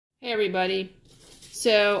Hey everybody.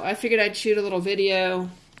 So I figured I'd shoot a little video.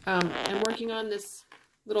 I'm working on this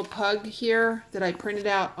little pug here that I printed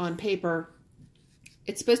out on paper.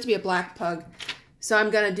 It's supposed to be a black pug. So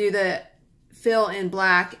I'm going to do the fill in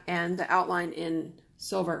black and the outline in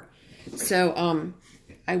silver. So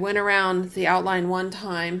I went around the outline one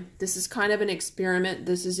time. This is kind of an experiment.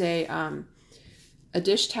 This is a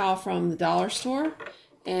dish towel from the dollar store.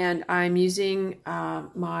 And I'm using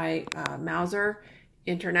my Mauzer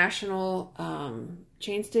International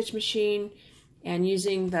Chainstitch machine and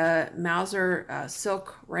using the Mauzer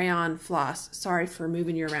silk rayon floss. Sorry for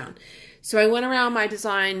moving you around. So I went around my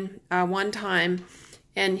design one time,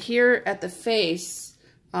 and here at the face,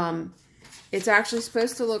 it's actually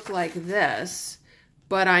supposed to look like this,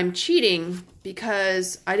 but I'm cheating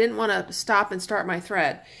because I didn't want to stop and start my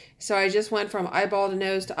thread. So I just went from eyeball to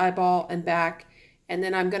nose to eyeball and back, and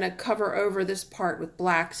then I'm going to cover over this part with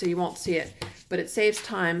black so you won't see it. But it saves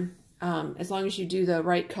time as long as you do the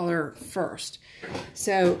right color first.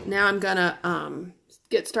 So now I'm going to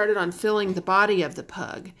get started on filling the body of the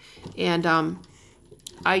pug. And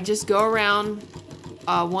I just go around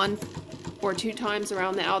one or two times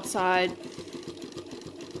around the outside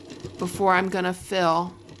before I'm going to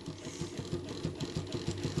fill.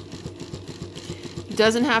 It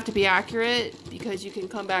doesn't have to be accurate because you can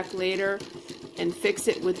come back later and fix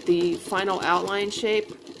it with the final outline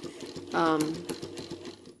shape.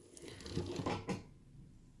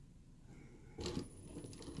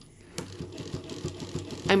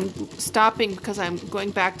 I'm stopping because I'm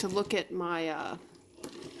going back to look at my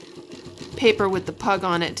paper with the pug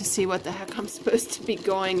on it to see what the heck I'm supposed to be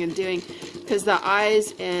going and doing, because the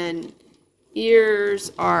eyes and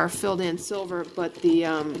ears are filled in silver, but the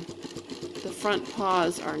front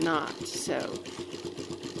paws are not. So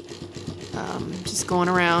just going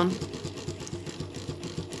around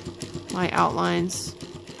my outlines,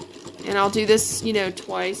 and I'll do this, you know,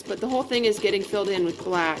 twice, but the whole thing is getting filled in with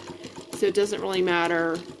black, so it doesn't really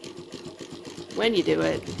matter when you do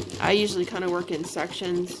it. I usually kind of work in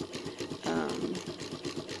sections.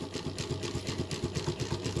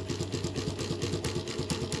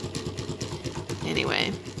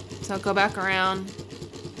 Anyway, so I'll go back around.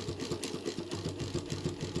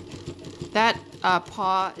 That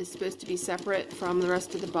paw is supposed to be separate from the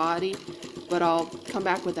rest of the body, but I'll come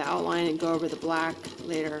back with the outline and go over the black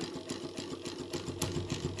later.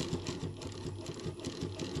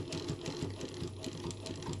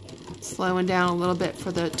 Slowing down a little bit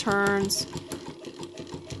for the turns.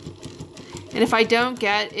 And if I don't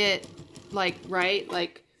get it like right,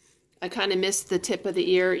 like I kind of missed the tip of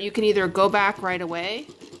the ear, you can either go back right away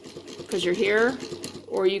because you're here,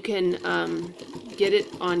 or you can get it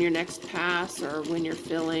on your next pass or when you're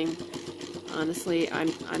filling. Honestly,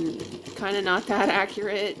 I'm kind of not that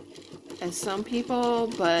accurate as some people,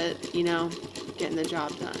 but you know, getting the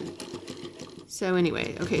job done. So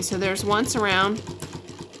anyway, okay, so there's once around.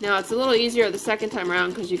 Now it's a little easier the second time around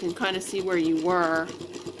because you can kind of see where you were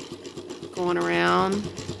going around.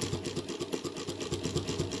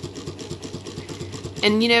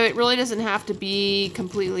 And you know, it really doesn't have to be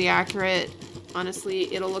completely accurate.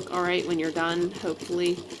 Honestly, it'll look alright when you're done,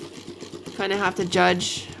 hopefully. Kind of have to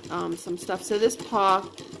judge some stuff. So this paw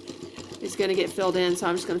is going to get filled in, so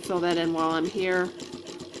I'm just going to fill that in while I'm here.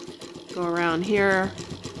 Go around here.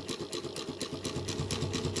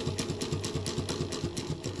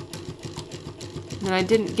 And I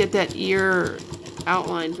didn't get that ear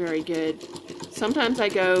outline very good. Sometimes I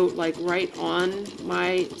go like right on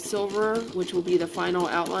my silver, which will be the final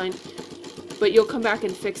outline, but you'll come back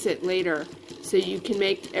and fix it later so you can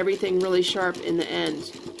make everything really sharp in the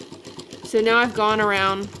end. So now I've gone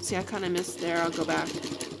around, see I kind of missed there, I'll go back.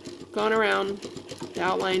 Gone around the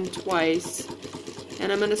outline twice,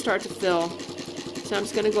 and I'm going to start to fill. So I'm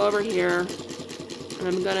just going to go over here, and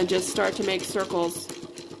I'm going to just start to make circles.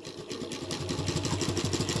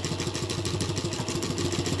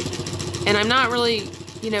 And I'm not really,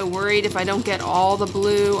 you know, worried if I don't get all the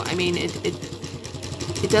blue. I mean,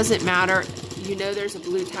 it doesn't matter. You know there's a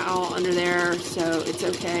blue towel under there, so it's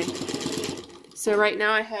okay. So right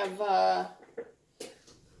now I have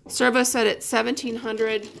servo set at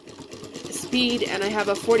 1700 speed, and I have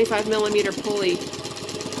a 45mm pulley.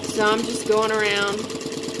 So I'm just going around.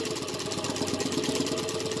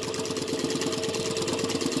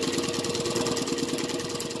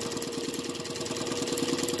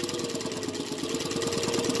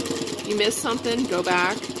 You missed something, go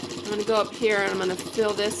back. I'm going to go up here and I'm going to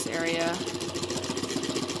fill this area.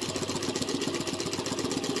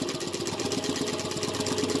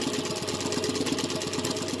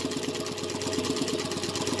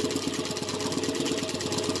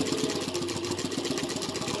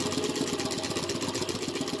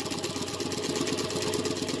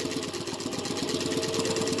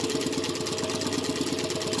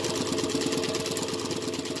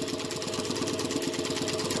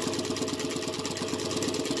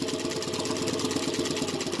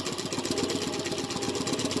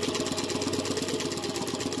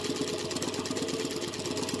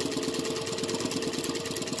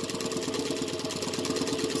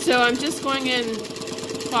 So I'm just going in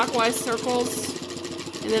clockwise circles,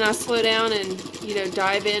 and then I'll slow down and, you know,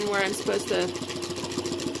 dive in where I'm supposed to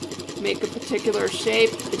make a particular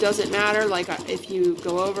shape. It doesn't matter, like if you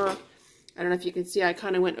go over, I don't know if you can see, I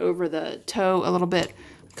kind of went over the toe a little bit.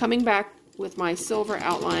 Coming back with my silver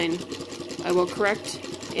outline, I will correct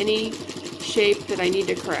any shape that I need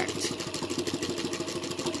to correct.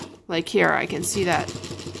 Like here, I can see that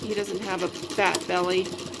he doesn't have a fat belly,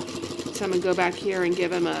 so I'm going to go back here and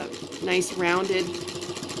give him a nice rounded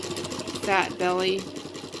fat belly.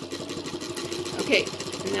 Okay,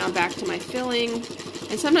 and now back to my filling.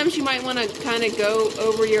 And sometimes you might want to kind of go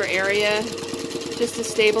over your area just to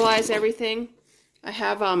stabilize everything. I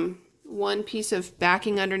have one piece of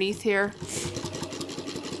backing underneath here.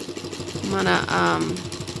 I'm gonna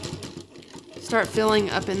start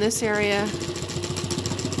filling up in this area.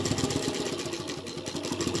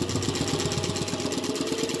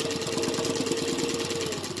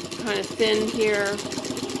 Kind of thin here.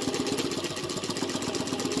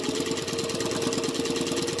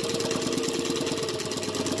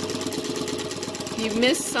 If you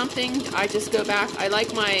miss something, I just go back. I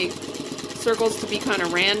like my circles to be kind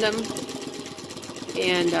of random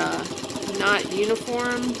and not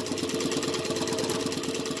uniform.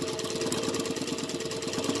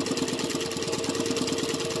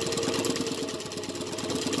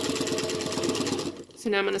 So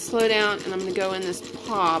now I'm going to slow down and I'm going to go in this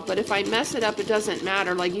paw. But if I mess it up, it doesn't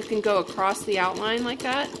matter. Like, you can go across the outline like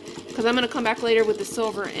that, because I'm going to come back later with the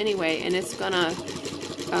silver anyway, and it's going to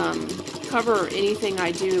cover anything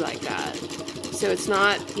I do like that. So it's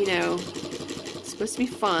not, you know, it's supposed to be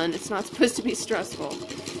fun. It's not supposed to be stressful.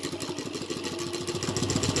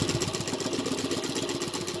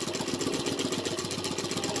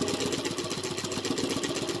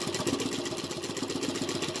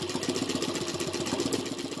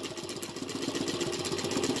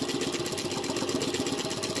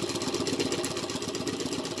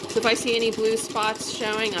 So if I see any blue spots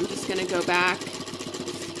showing, I'm just going to go back.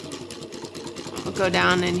 I'll go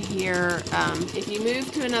down in here. If you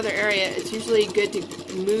move to another area, it's usually good to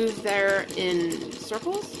move there in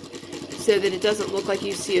circles so that it doesn't look like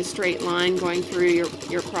you see a straight line going through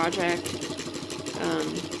your project.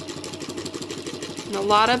 And a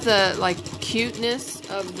lot of the cuteness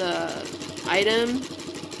of the item,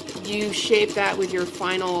 you shape that with your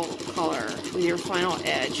final color, with your final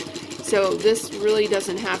edge. So this really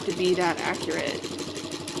doesn't have to be that accurate.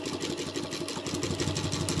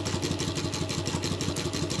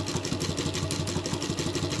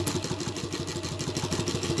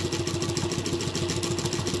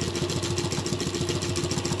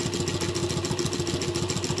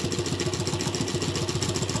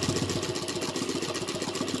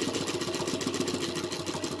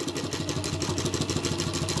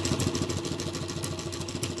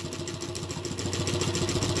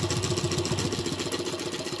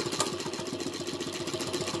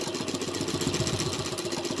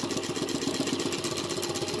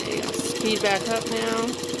 Speed back up now.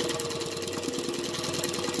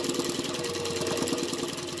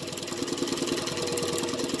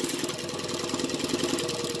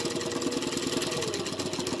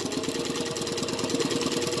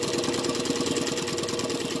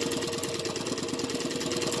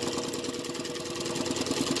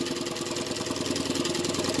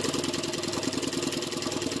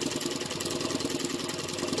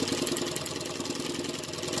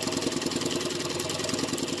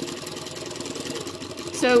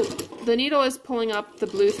 So the needle is pulling up the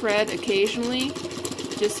blue thread occasionally.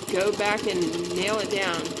 Just go back and nail it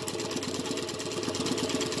down.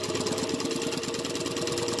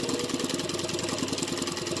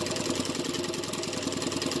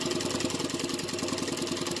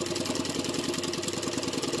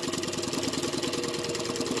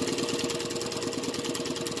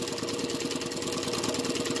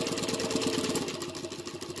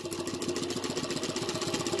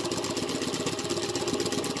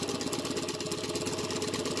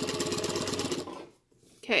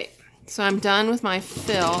 Okay, so I'm done with my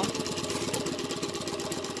fill.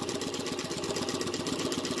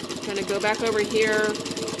 I'm gonna go back over here,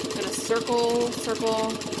 I'm gonna circle,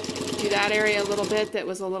 do that area a little bit that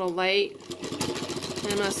was a little light.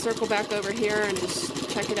 And I'm gonna circle back over here and just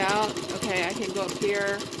check it out. Okay, I can go up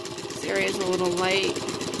here. This area is a little light.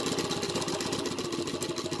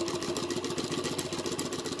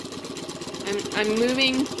 I'm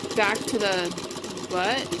moving back to the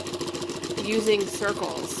butt using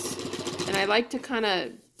circles, and I like to kind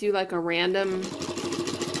of do like a random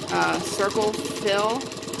circle fill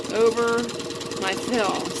over my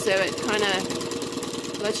fill, so it kind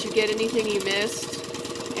of lets you get anything you missed,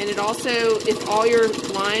 And it also, if all your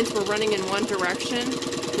lines were running in one direction,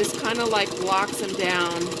 this kind of like locks them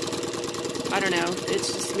down. I don't know,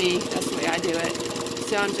 it's just me, that's the way I do it.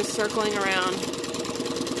 So I'm just circling around,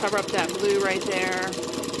 cover up that blue right there,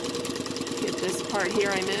 get this part here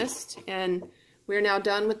I missed, and we're now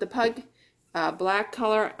done with the pug black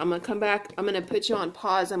color. I'm going to come back, I'm going to put you on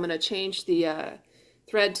pause, I'm going to change the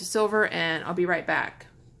thread to silver, and I'll be right back.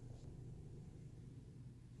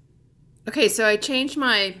 Okay, so I changed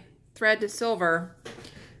my thread to silver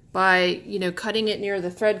by, cutting it near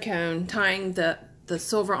the thread cone, tying the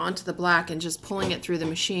silver onto the black and just pulling it through the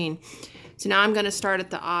machine. So now I'm going to start at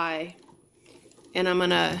the eye, and I'm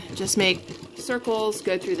going to just make circles,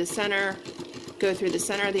 go through the center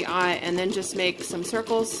of the eye, and then just make some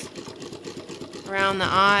circles around the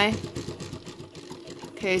eye.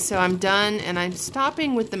 Okay, so I'm done, and I'm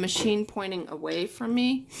stopping with the machine pointing away from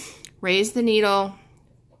me. Raise the needle,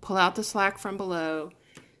 pull out the slack from below,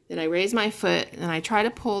 then I raise my foot, and I try to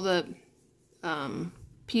pull the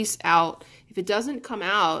piece out. If it doesn't come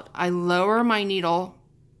out, I lower my needle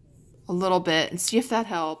a little bit and see if that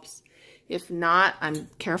helps. If not, I'm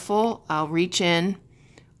careful, I'll reach in.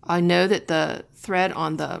 I know that the thread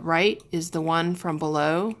on the right is the one from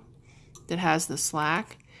below that has the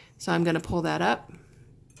slack, so I'm going to pull that up,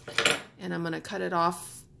 and I'm going to cut it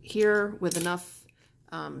off here with enough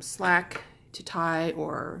slack to tie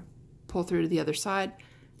or pull through to the other side.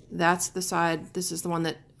 That's the side, this is the one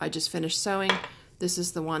that I just finished sewing. This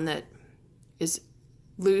is the one that is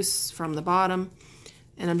loose from the bottom,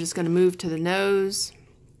 and I'm just going to move to the nose.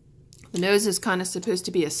 The nose is kind of supposed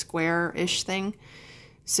to be a square-ish thing,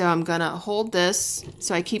 so I'm going to hold this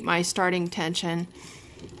so I keep my starting tension.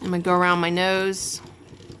 I'm going to go around my nose.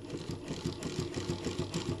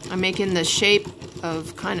 I'm making the shape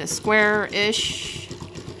of kind of square-ish,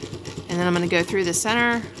 and then I'm going to go through the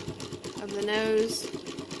center of the nose,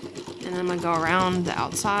 and then I'm going to go around the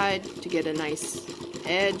outside to get a nice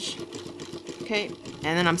edge. Okay, and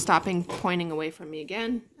then I'm stopping, pointing away from me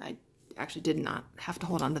again. I actually did not have to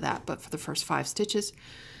hold on to that, but for the first 5 stitches.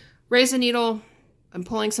 Raise the needle, I'm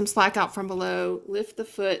pulling some slack out from below, lift the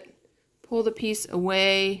foot, pull the piece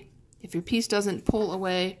away. If your piece doesn't pull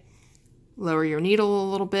away, lower your needle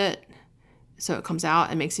a little bit so it comes out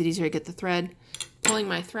and makes it easier to get the thread. Pulling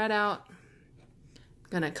my thread out, I'm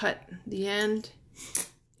gonna cut the end.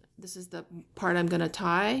 This is the part I'm gonna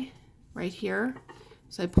tie right here.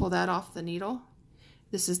 So I pull that off the needle.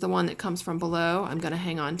 This is the one that comes from below. I'm gonna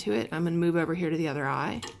hang on to it. I'm gonna move over here to the other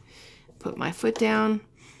eye. Put my foot down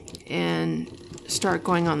and start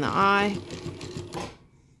going on the eye.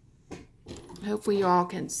 Hopefully you all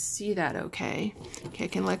can see that okay. Okay, I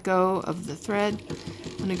can let go of the thread.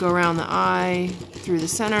 I'm gonna go around the eye, through the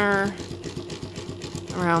center,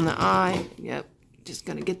 around the eye. Yep, just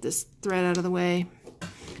gonna get this thread out of the way.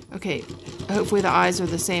 Okay, hopefully the eyes are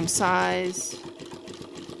the same size.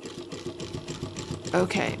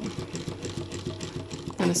 Okay,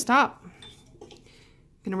 I'm gonna stop. I'm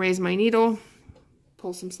gonna raise my needle,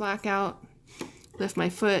 pull some slack out, lift my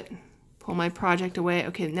foot, pull my project away.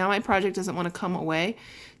 Okay, now my project doesn't want to come away,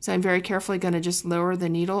 so I'm very carefully gonna just lower the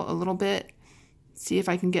needle a little bit, see if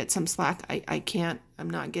I can get some slack. I can't, I'm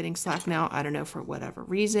not getting slack now. I don't know, for whatever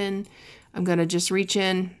reason. I'm gonna just reach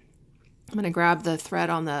in. I'm gonna grab the thread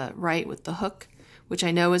on the right with the hook, which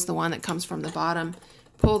I know is the one that comes from the bottom,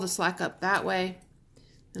 pull the slack up that way,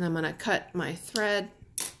 and I'm gonna cut my thread,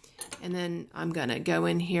 and then I'm gonna go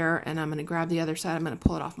in here and I'm gonna grab the other side. I'm gonna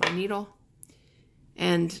pull it off my needle.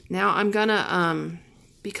 And now I'm gonna,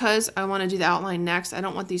 because I wanna do the outline next, I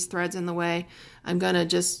don't want these threads in the way, I'm gonna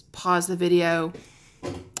just pause the video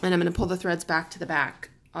and I'm gonna pull the threads back to the back.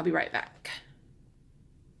 I'll be right back.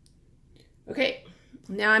 Okay,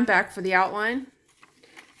 now I'm back for the outline.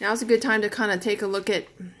 Now's a good time to kind of take a look at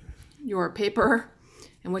your paper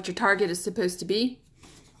and what your target is supposed to be,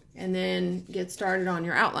 and then get started on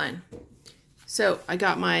your outline. So I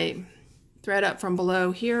got my thread up from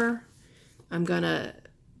below here. I'm gonna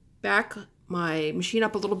back my machine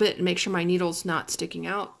up a little bit and make sure my needle's not sticking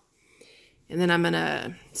out. And then I'm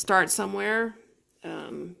gonna start somewhere.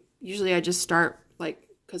 Usually I just start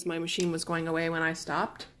because my machine was going away when I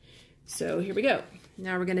stopped. So here we go.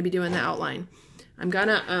 Now we're gonna be doing the outline. I'm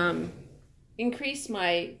gonna increase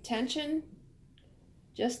my tension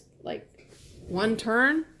just like 1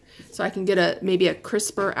 turn so I can get maybe a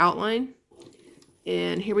crisper outline.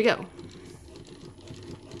 And here we go.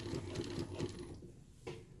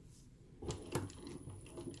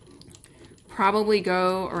 Probably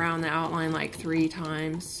go around the outline like 3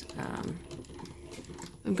 times.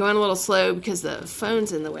 I'm going a little slow because the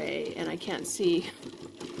phone's in the way and I can't see.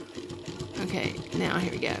 Okay, now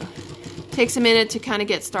here we go. Takes a minute to kind of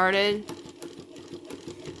get started.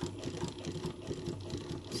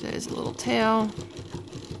 So there's a little tail.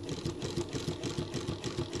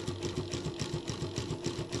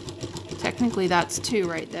 Technically that's 2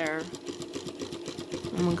 right there.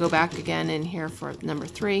 And we'll go back again in here for number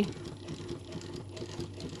 3.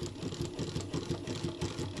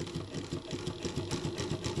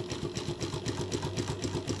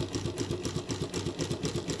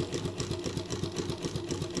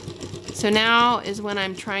 So now is when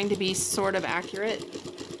I'm trying to be sort of accurate.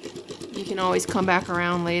 You can always come back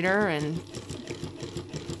around later and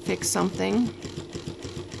fix something.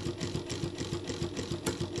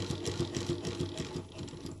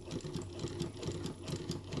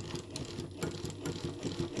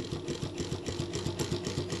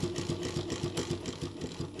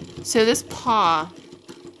 So this paw,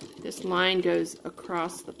 this line goes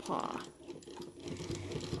across the paw.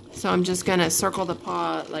 So I'm just going to circle the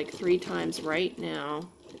paw like 3 times right now.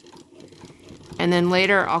 And then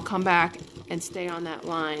later I'll come back and stay on that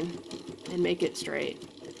line and make it straight.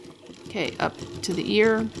 Okay, up to the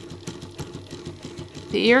ear.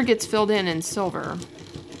 The ear gets filled in silver.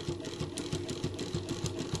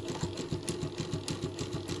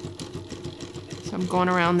 So I'm going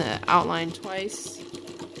around the outline twice.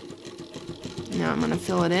 Now I'm going to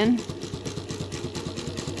fill it in.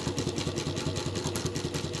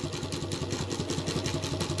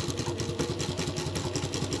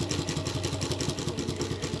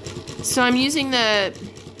 So I'm using the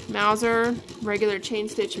Mauzer regular chain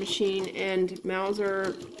stitch machine and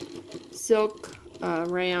Mauzer silk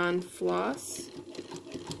rayon floss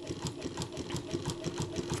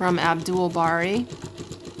from Embroidery.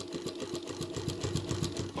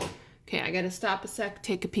 Okay, I gotta stop a sec,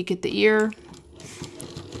 take a peek at the ear,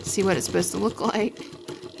 see what it's supposed to look like.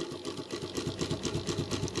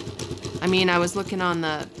 I mean, I was looking on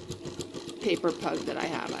the paper pug that I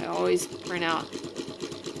have. I always print out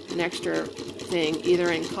an extra thing,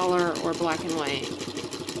 either in color or black and white.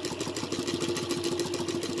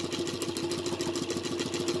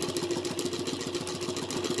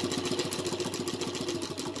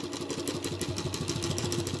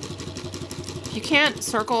 If you can't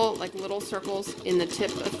circle like little circles in the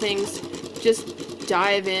tip of things, just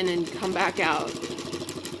dive in and come back out.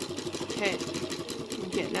 Okay, I'm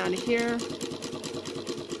getting out of here.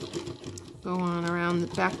 Go on around the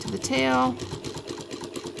back to the tail.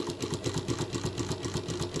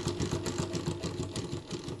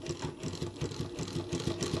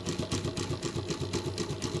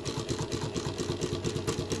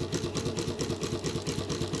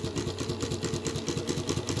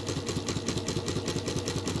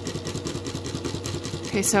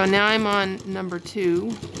 Okay, so now I'm on number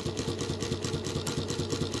 2.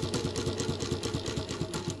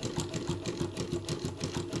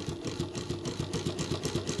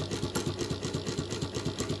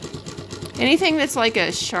 Anything that's like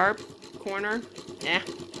a sharp corner,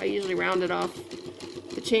 I usually round it off.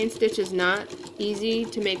 The chain stitch is not easy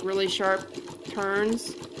to make really sharp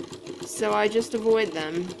turns, so I just avoid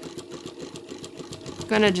them. I'm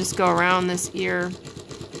gonna just go around this ear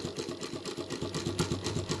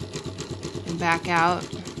and back out.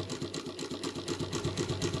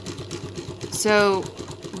 So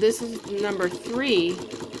this is number 3.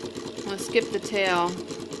 Let's skip the tail.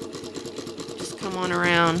 Just come on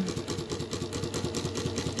around.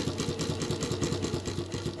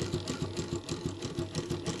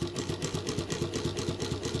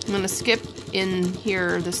 I'm going to skip in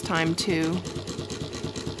here this time too.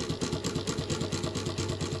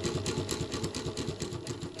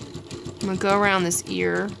 I'm going to go around this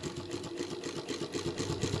ear.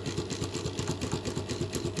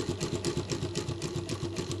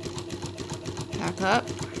 Back up.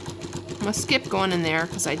 I'm going to skip going in there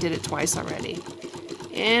because I did it twice already.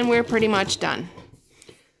 And we're pretty much done.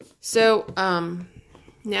 So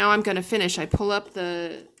now I'm going to finish. I pull up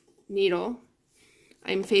the needle.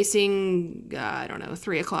 I'm facing, I don't know,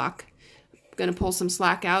 3 o'clock. I'm going to pull some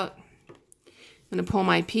slack out. I'm going to pull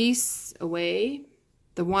my piece away.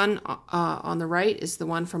 The one on the right is the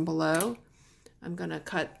one from below. I'm going to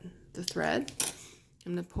cut the thread.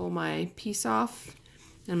 I'm going to pull my piece off.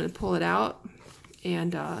 I'm going to pull it out.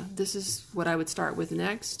 And this is what I would start with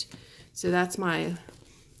next. So that's my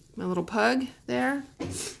little pug there.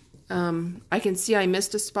 I can see I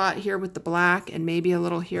missed a spot here with the black and maybe a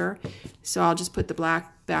little here. So I'll just put the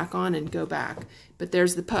black back on and go back. But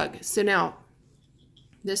there's the pug. So now,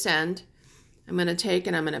 this end, I'm going to take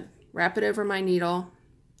and I'm going to wrap it over my needle.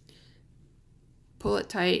 Pull it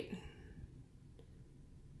tight.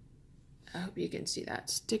 I hope you can see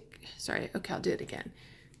that. Sorry, okay, I'll do it again.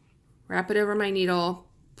 Wrap it over my needle,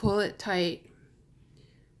 pull it tight,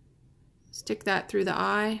 stick that through the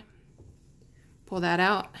eye, pull that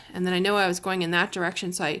out, and then I know I was going in that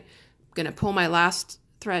direction, so I'm going to pull my last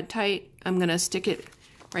thread tight. I'm going to stick it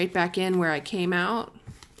right back in where I came out.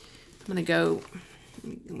 I'm going to go,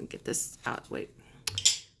 let me get this out, wait,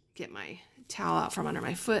 get my towel out from under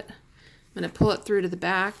my foot. I'm going to pull it through to the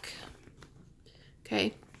back.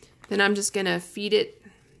 Okay, then I'm just going to feed it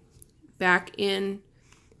back in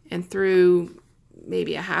and through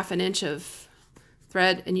maybe a ½ inch of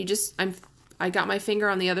thread, and I got my finger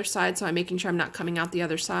on the other side, so I'm making sure I'm not coming out the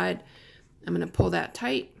other side. I'm going to pull that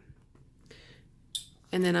tight,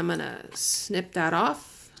 and then I'm going to snip that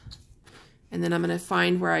off, and then I'm going to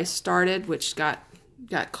find where I started, which got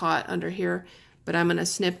caught under here, but I'm going to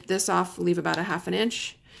snip this off, leave about a ½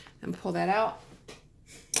 inch, and pull that out.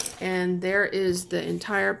 And there is the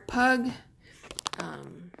entire pug.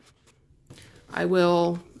 I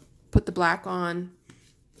will put the black on,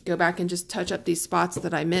 go back and just touch up these spots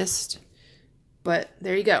that I missed. But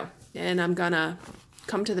there you go. And I'm gonna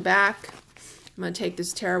come to the back. I'm gonna take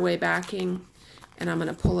this tearaway backing and I'm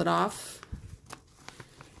gonna pull it off.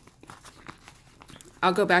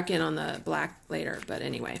 I'll go back in on the black later, but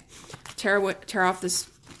anyway. Tear off this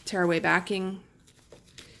tearaway backing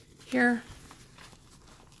here.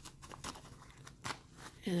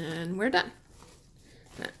 And we're done.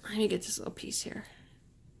 Let me get this little piece here.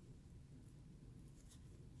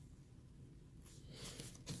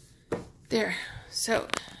 There. So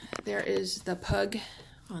there is the pug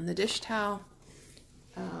on the dish towel.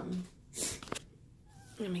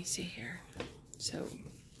 Let me see here. So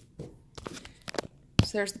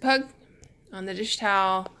there's the pug on the dish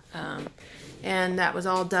towel. And that was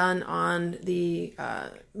all done on the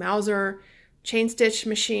Mauzer Chainstitch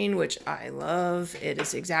machine, which I love. It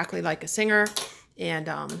is exactly like a Singer, and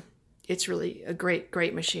it's really a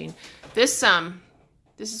great machine. This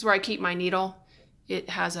is where I keep my needle. It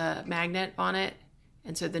has a magnet on it,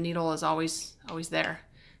 and so the needle is always there.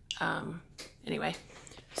 Anyway,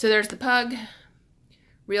 so there's the pug.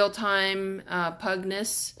 Real-time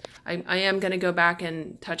pugness. I am going to go back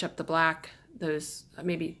and touch up the black, those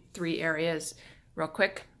maybe 3 areas real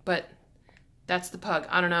quick, but that's the pug.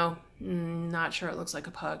 I don't know. Not sure it looks like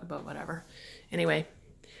a pug, but whatever. Anyway,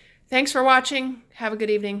 thanks for watching. Have a good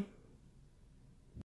evening.